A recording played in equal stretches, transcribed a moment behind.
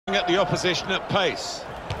At the opposition at pace.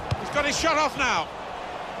 He's got his shot off now.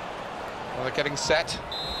 Well, they're getting set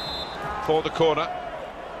for the corner.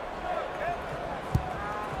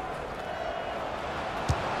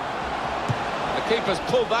 The keeper's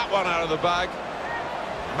pulled that one out of the bag.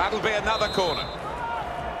 That'll be another corner.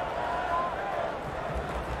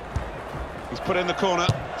 He's put in the corner.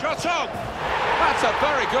 Shot on! That's a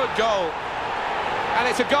very good goal. And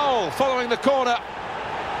it's a goal following the corner.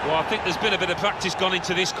 Well, I think there's been a bit of practice gone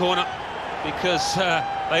into this corner because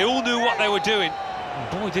they all knew what they were doing. And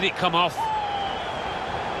boy, did it come off.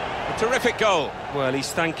 A terrific goal. Well,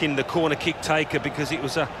 he's thanking the corner kick taker because it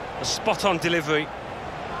was a spot-on delivery.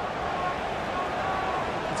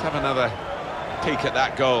 Let's have another peek at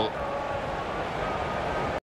that goal.